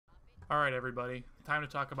Alright everybody, time to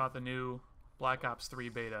talk about the new Black Ops 3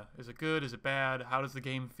 beta. Is it good? Is it bad? How does the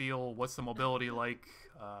game feel? What's the mobility like?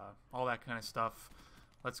 All that kind of stuff.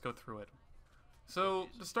 Let's go through it. So,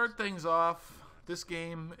 to start things off, this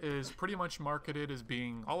game is pretty much marketed as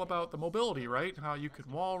being all about the mobility, right? How you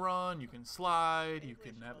can wall run, you can slide, you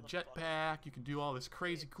can have a jetpack, you can do all this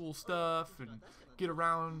crazy cool stuff and get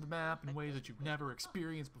around the map in ways that you've never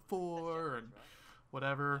experienced before and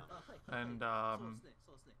whatever. And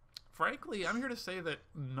frankly, I'm here to say that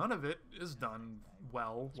none of it is done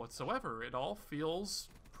well whatsoever. It all feels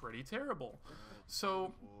pretty terrible.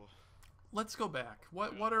 So let's go back.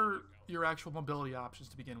 What are your actual mobility options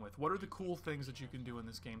to begin with? What are the cool things that you can do in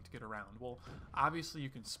this game to get around? Well, obviously you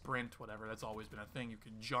can sprint, whatever. That's always been a thing. You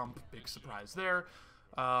can jump, big surprise there.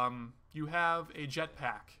 You have a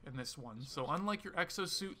jetpack in this one. So unlike your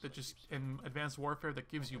exosuit that just in Advanced Warfare that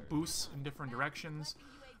gives you boosts in different directions,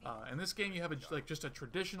 in this game you have just a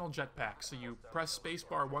traditional jetpack. So you press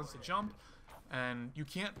spacebar once to jump, and you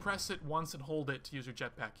can't press it once and hold it to use your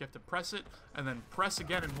jetpack. You have to press it and then press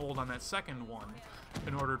again and hold on that second one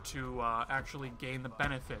in order to actually gain the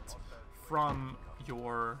benefit from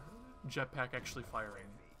your jetpack actually firing.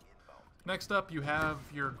 Next up, you have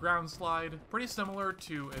your ground slide, pretty similar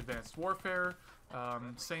to Advanced Warfare.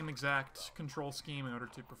 Same exact control scheme in order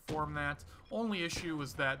to perform that. Only issue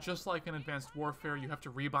is that, just like in Advanced Warfare, you have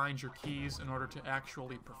to rebind your keys in order to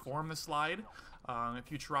actually perform the slide.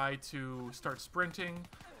 If you try to start sprinting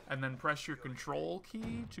and then press your control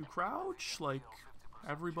key to crouch, like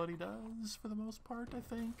everybody does for the most part, I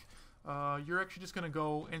think, you're actually just going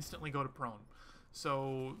to instantly go to prone.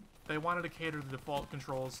 So they wanted to cater the default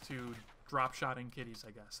controls to drop-shotting kiddies,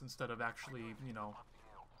 I guess, instead of actually, you know,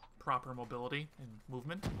 proper mobility and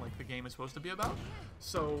movement like the game is supposed to be about.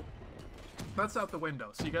 So that's out the window.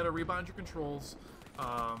 So you got to rebind your controls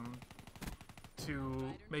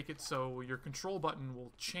to make it so your control button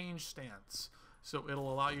will change stance. So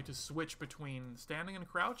it'll allow you to switch between standing and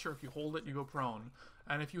crouch, or if you hold it, you go prone.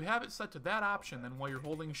 And if you have it set to that option, then while you're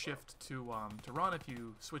holding shift to run, if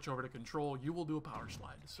you switch over to control, you will do a power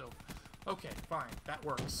slide. So, okay, fine, that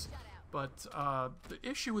works. But the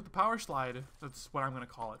issue with the power slide, that's what I'm going to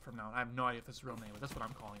call it from now on. I have no idea if that's the real name, but that's what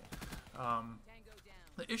I'm calling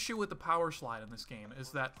it. The issue with the power slide in this game is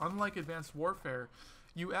that, unlike Advanced Warfare,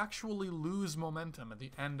 you actually lose momentum at the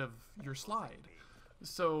end of your slide.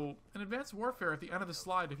 So, in Advanced Warfare, at the end of the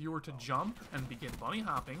slide, if you were to jump and begin bunny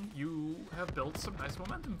hopping, you have built some nice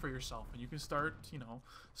momentum for yourself. And you can start, you know,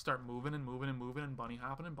 start moving and moving and moving and bunny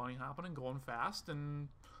hopping and going fast and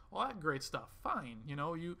all that great stuff. Fine, you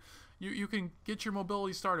know, you can get your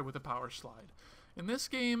mobility started with a power slide. In this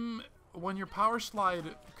game, when your power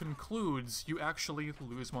slide concludes, you actually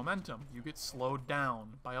lose momentum. You get slowed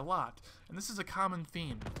down by a lot. And this is a common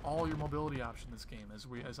theme with all your mobility options in this game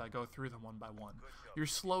as I go through them one by one. You're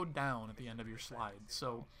slowed down at the end of your slide.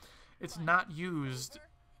 So it's not used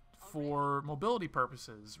for mobility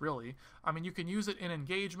purposes, really. I mean, you can use it in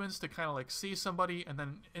engagements to kind of like see somebody and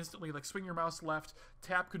then instantly like swing your mouse left,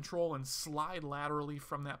 tap control, and slide laterally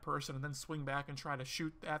from that person and then swing back and try to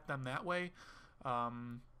shoot at them that way.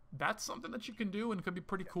 That's something that you can do and could be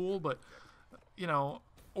pretty cool, but, you know,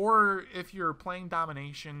 or if you're playing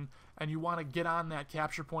domination and you want to get on that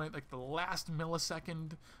capture point like the last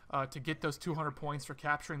millisecond to get those 200 points for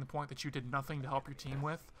capturing the point that you did nothing to help your team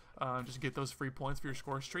with, just get those free points for your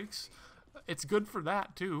score streaks. It's good for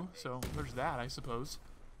that too, so there's that, I suppose.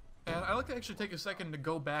 And I'd like to actually take a second to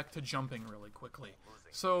go back to jumping really quickly.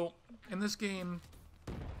 So in this game,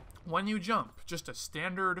 when you jump, just a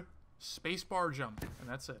standard spacebar jump, and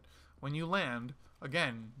that's it. When you land,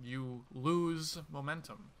 again, you lose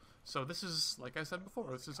momentum. So this is, like I said before,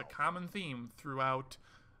 this is a common theme throughout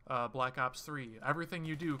Black Ops 3. Everything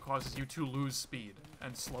you do causes you to lose speed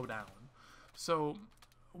and slow down. So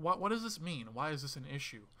what does this mean? Why is this an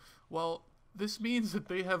issue? Well, this means that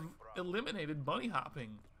they have eliminated bunny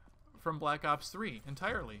hopping from Black Ops 3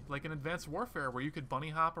 entirely. Like in Advanced Warfare, where you could bunny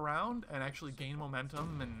hop around and actually gain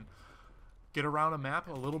momentum and get around a map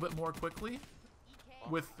a little bit more quickly,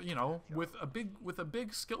 with, you know, with a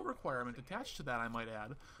big skill requirement attached to that, I might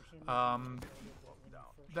add.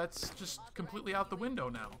 That's just completely out the window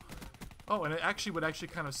now. Oh, and it actually would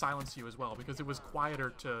kind of silence you as well, because it was quieter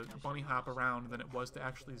to bunny hop around than it was to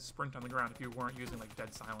actually sprint on the ground if you weren't using like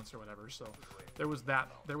dead silence or whatever. So there was that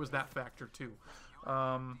factor too.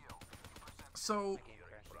 So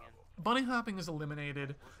bunny hopping is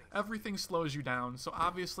eliminated. Everything slows you down. So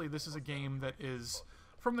obviously this is a game that is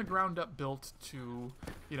from the ground up built to,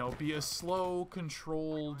 you know, be a slow,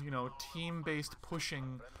 controlled, you know, team-based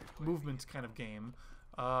pushing movement kind of game.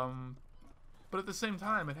 But at the same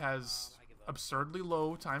time, it has absurdly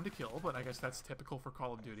low time to kill, but I guess that's typical for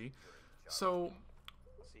Call of Duty. So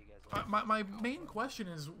my main question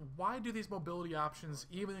is, why do these mobility options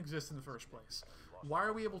even exist in the first place? Why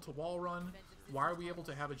are we able to wall run? Why are we able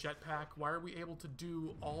to have a jetpack? Why are we able to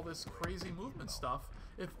do all this crazy movement stuff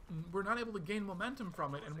if we're not able to gain momentum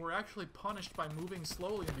from it, and we're actually punished by moving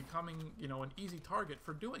slowly and becoming, you know, an easy target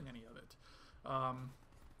for doing any of it?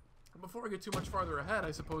 Before I get too much farther ahead,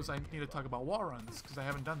 I suppose I need to talk about wall runs, because I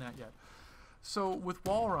haven't done that yet. So with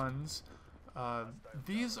wall runs,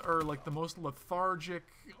 these are like the most lethargic,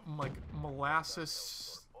 like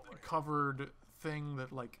molasses covered thing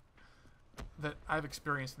that I've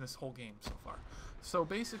experienced in this whole game so far. So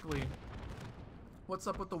basically, what's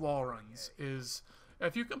up with the wall runs is,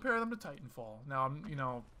 if you compare them to Titanfall, now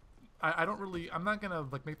I'm not gonna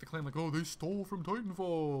like make the claim like, oh, they stole from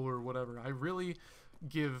Titanfall or whatever. I really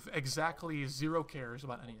give exactly zero cares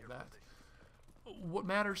about any of that. What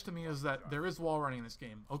matters to me is that there is wall running in this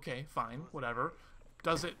game. Okay, fine, whatever.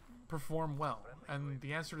 Does it perform well? And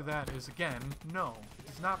the answer to that is, again, no, it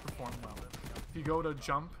does not perform well. If you go to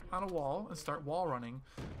jump on a wall and start wall running,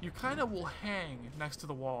 you kind of will hang next to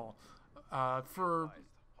the wall for,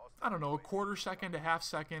 I don't know, a quarter second to half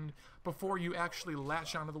second before you actually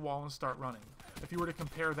latch onto the wall and start running. If you were to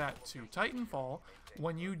compare that to Titanfall,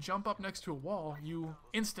 when you jump up next to a wall, you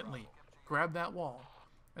instantly grab that wall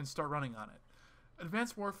and start running on it.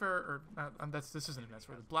 Advanced Warfare, or this isn't Advanced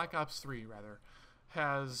Warfare, Black Ops 3 rather,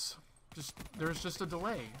 there's just a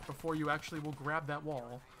delay before you actually will grab that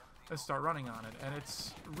wall and start running on it, and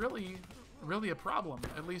it's really, really a problem,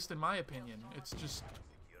 at least in my opinion. It's just,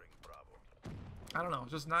 I don't know,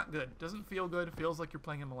 just not good. Doesn't feel good. It feels like you're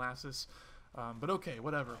playing in molasses, but okay,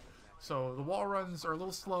 whatever. So the wall runs are a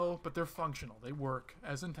little slow, but they're functional. They work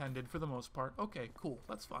as intended for the most part. Okay, cool,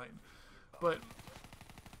 that's fine. But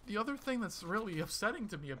the other thing that's really upsetting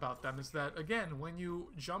to me about them is that, again, when you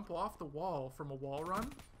jump off the wall from a wall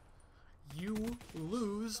run, you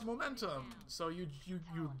lose momentum. So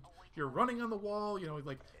you're running on the wall, you know,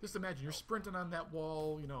 like, just imagine you're sprinting on that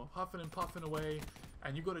wall, you know, huffing and puffing away,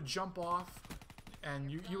 and you go to jump off,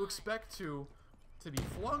 and you expect to be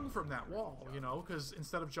flung from that wall, you know, because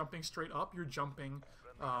instead of jumping straight up, you're jumping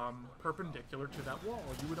perpendicular to that wall.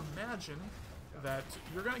 You would imagine that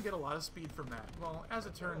you're going to get a lot of speed from that. Well, as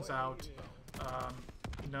it turns out,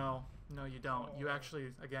 no, you don't. You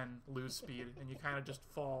actually, again, lose speed, and you kind of just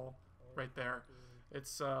fall right there.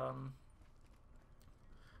 It's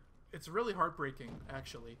really heartbreaking,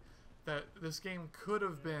 actually, that this game could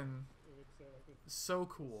have been so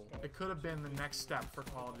cool. It could have been the next step for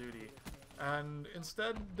Call of Duty. And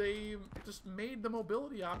instead, they just made the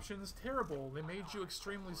mobility options terrible. They made you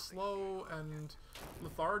extremely slow and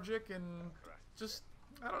lethargic, and just,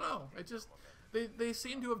 I don't know. It just, they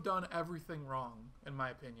seem to have done everything wrong, in my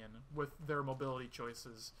opinion, with their mobility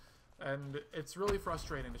choices. And it's really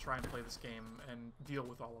frustrating to try and play this game and deal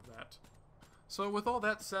with all of that. So with all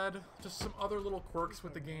that said, just some other little quirks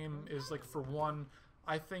with the game is, like, for one,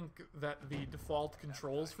 I think that the default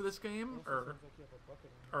controls for this game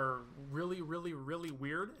are really, really, really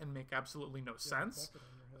weird and make absolutely no sense.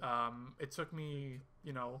 It took me,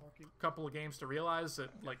 you know, a couple of games to realize that,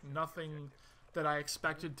 like, nothing that I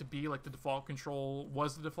expected to be like the default control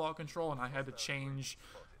was the default control, and I had to change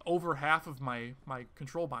over half of my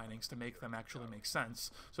control bindings to make them actually make sense.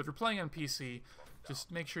 So if you're playing on PC,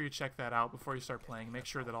 just make sure you check that out before you start playing. Make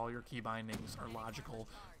sure that all your key bindings are logical,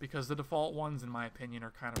 because the default ones, in my opinion,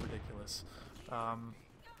 are kind of ridiculous.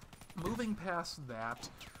 Moving past that,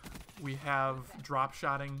 we have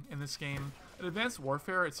drop-shotting in this game. In Advanced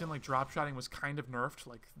Warfare, it seemed like drop-shotting was kind of nerfed.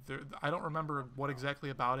 Like, I don't remember what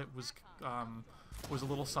exactly about it was a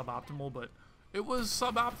little suboptimal, but it was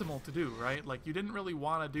suboptimal to do, right? Like, you didn't really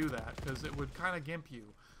want to do that, because it would kind of gimp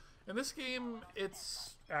you. In this game,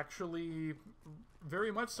 it's actually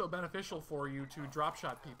very much so beneficial for you to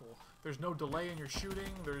drop-shot people. There's no delay in your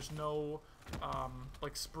shooting. There's no,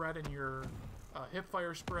 like, spread in your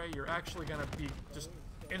hip-fire spray. You're actually going to be just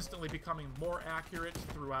instantly becoming more accurate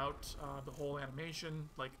throughout the whole animation.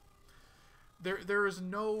 Like, there is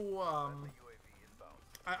no,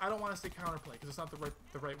 I don't want to say counterplay, because it's not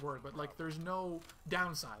the right word, but, like, there's no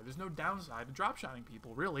downside. There's no downside to drop-shotting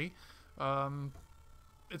people, really.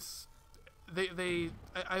 It's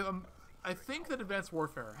I think that Advanced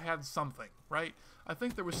Warfare had something, right? I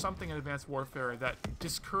think there was something in Advanced Warfare that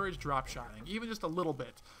discouraged drop-shotting, even just a little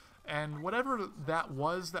bit. And whatever that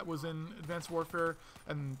was in Advanced Warfare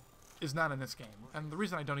and is not in this game. And the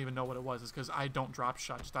reason I don't even know what it was is because I don't drop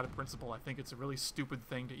shot just out of principle. I think it's a really stupid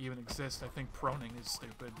thing to even exist. I think proning is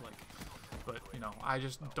stupid, but you know, I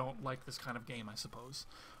just don't like this kind of game, I suppose.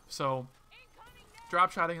 So drop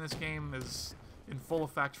shotting in this game is in full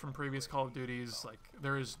effect from previous Call of Duties. Like,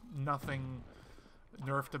 there is nothing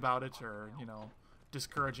nerfed about it or, you know,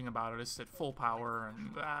 discouraging about it. It's at full power,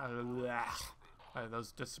 and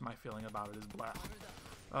those just my feeling about it is blah.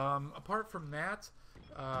 Apart from that,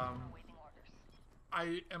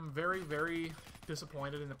 I am very, very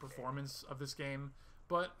disappointed in the performance of this game.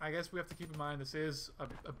 But I guess we have to keep in mind this is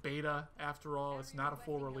a beta after all. It's not a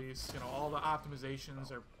full release. You know, all the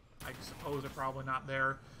optimizations are, I suppose, are probably not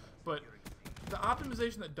there. But the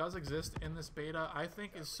optimization that does exist in this beta, I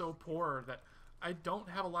think, is so poor that I don't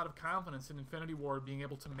have a lot of confidence in Infinity Ward being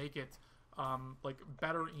able to make it like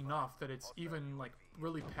better enough that it's even like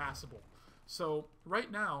really passable. So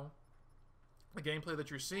right now, the gameplay that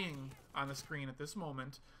you're seeing on the screen at this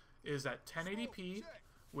moment is at 1080p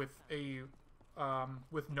with a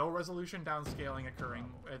with no resolution downscaling occurring,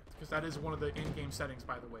 because that is one of the in-game settings,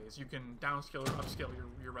 by the way, is you can downscale or upscale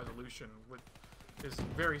your resolution, which is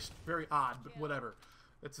very, very odd, but whatever.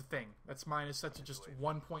 That's a thing. That's mine is set to just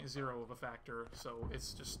 1.0 of a factor, so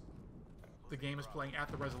it's just the game is playing at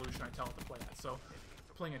the resolution I tell it to play at. So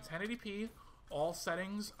playing at 1080p, all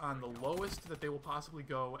settings on the lowest that they will possibly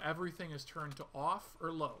go, everything is turned to off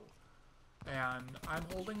or low, and I'm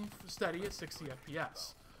holding steady at 60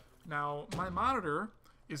 FPS. Now, my monitor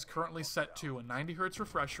is currently set to a 90 Hz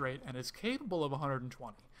refresh rate and is capable of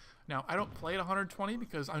 120. Now, I don't play at 120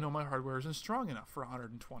 because I know my hardware isn't strong enough for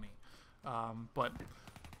 120. But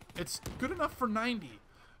it's good enough for 90.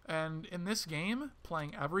 And in this game,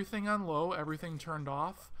 playing everything on low, everything turned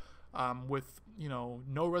off, with, you know,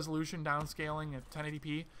 no resolution downscaling at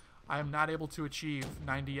 1080p, I am not able to achieve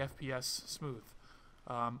 90 FPS smooth.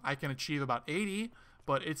 I can achieve about 80,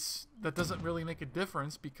 but that doesn't really make a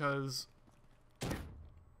difference because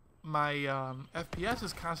my FPS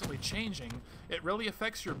is constantly changing. It really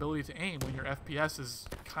affects your ability to aim when your FPS is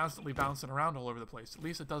constantly bouncing around all over the place. At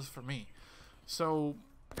least it does for me. So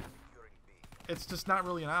it's just not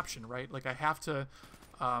really an option, right? Like, I have to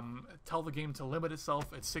tell the game to limit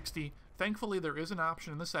itself at 60. Thankfully, there is an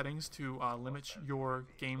option in the settings to limit your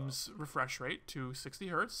game's refresh rate to 60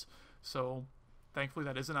 Hz. So thankfully,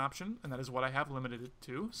 that is an option, and that is what I have limited it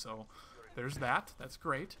to. So there's that. That's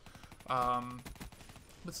great.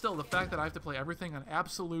 But still, the fact that I have to play everything on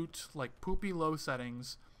absolute, like, poopy low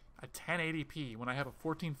settings at 1080p when I have a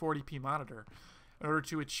 1440p monitor in order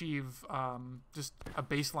to achieve just a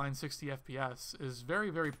baseline 60 FPS is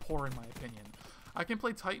very, very poor in my opinion. I can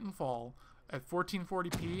play Titanfall at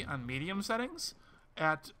 1440p on medium settings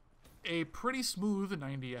at a pretty smooth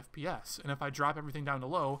 90 FPS, and if I drop everything down to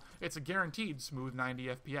low, it's a guaranteed smooth 90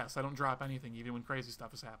 FPS. I don't drop anything even when crazy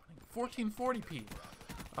stuff is happening. 1440p.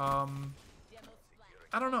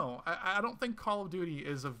 I don't know. I don't think Call of Duty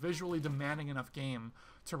is a visually demanding enough game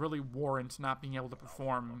to really warrant not being able to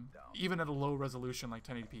perform even at a low resolution like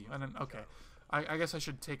 1080p. And then, okay, I guess I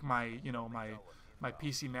should take my, you know, my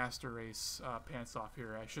PC Master Race pants off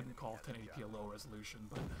here. I shouldn't call 1080p a low resolution,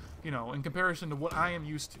 but, you know, in comparison to what I am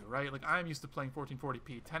used to, right? Like, I'm used to playing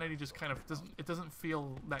 1440p. 1080 just kind of doesn't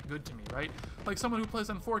feel that good to me, right? Like, someone who plays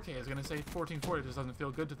on 4K is going to say 1440 just doesn't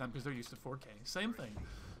feel good to them because they're used to 4K. Same thing.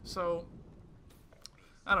 So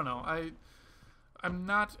I don't know. I'm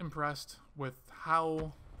not impressed with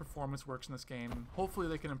how performance works in this game. Hopefully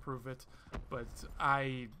they can improve it, but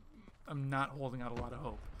I am not holding out a lot of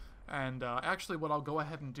hope. And actually what I'll go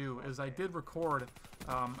ahead and do is I did record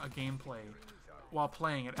a gameplay while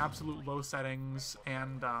playing at absolute low settings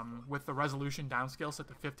and with the resolution downscale set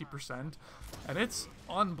to 50%, and it's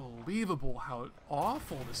unbelievable how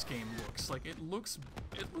awful this game looks. Like, it looks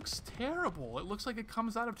terrible. It looks like it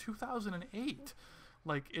comes out of 2008.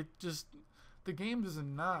 Like, the game does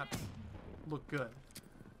not look good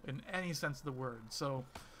in any sense of the word. So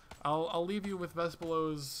I'll leave you with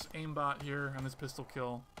Vespalo's aimbot here on this pistol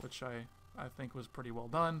kill, which I think was pretty well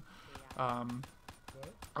done. I'll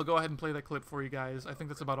go ahead and play that clip for you guys. I think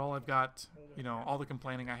that's about all I've got, you know, all the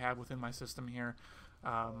complaining I have within my system here.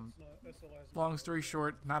 Long story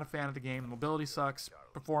short, not a fan of the game. Mobility sucks,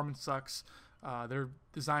 performance sucks. Their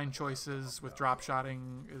design choices with drop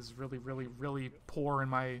shotting is really, really, really poor in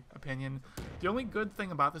my opinion. The only good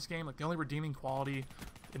thing about this game, like the only redeeming quality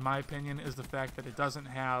in my opinion, is the fact that it doesn't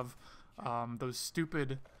have those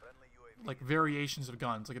stupid like variations of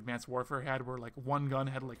guns like Advanced Warfare had, where like one gun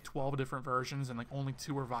had like 12 different versions and like only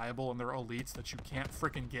 2 are viable and they're elites that you can't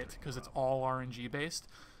frickin' get because it's all RNG based.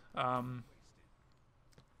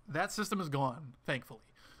 That system is gone, thankfully.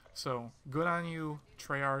 So, good on you,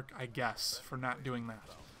 Treyarch, I guess, for not doing that.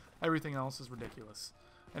 Everything else is ridiculous.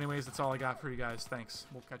 Anyways, that's all I got for you guys. Thanks.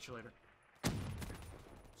 We'll catch you later.